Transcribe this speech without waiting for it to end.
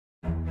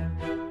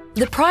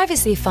The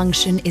privacy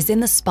function is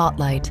in the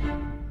spotlight.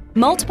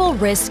 Multiple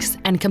risks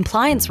and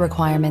compliance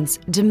requirements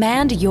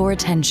demand your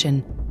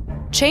attention.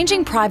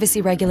 Changing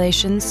privacy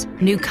regulations,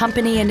 new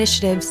company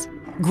initiatives,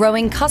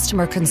 growing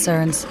customer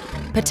concerns,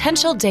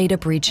 potential data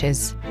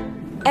breaches.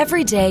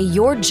 Every day,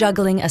 you're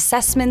juggling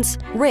assessments,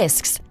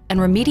 risks, and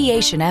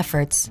remediation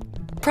efforts.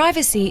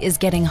 Privacy is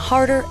getting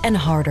harder and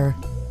harder.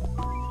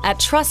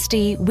 At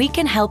TRUSTe, we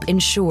can help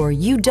ensure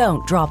you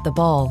don't drop the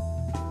ball.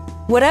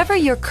 Whatever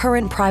your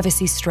current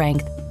privacy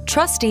strength,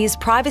 TRUSTe's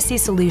privacy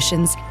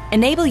solutions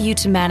enable you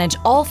to manage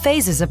all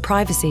phases of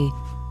privacy,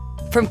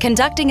 from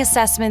conducting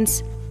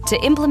assessments to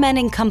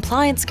implementing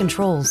compliance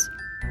controls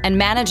and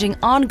managing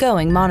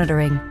ongoing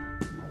monitoring.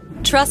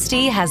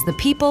 TRUSTe has the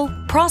people,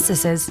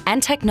 processes,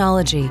 and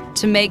technology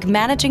to make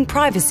managing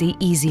privacy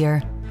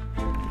easier.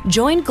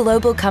 Join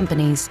global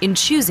companies in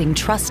choosing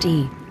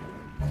TRUSTe.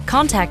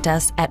 Contact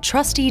us at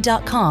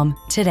TRUSTe.com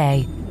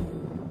today.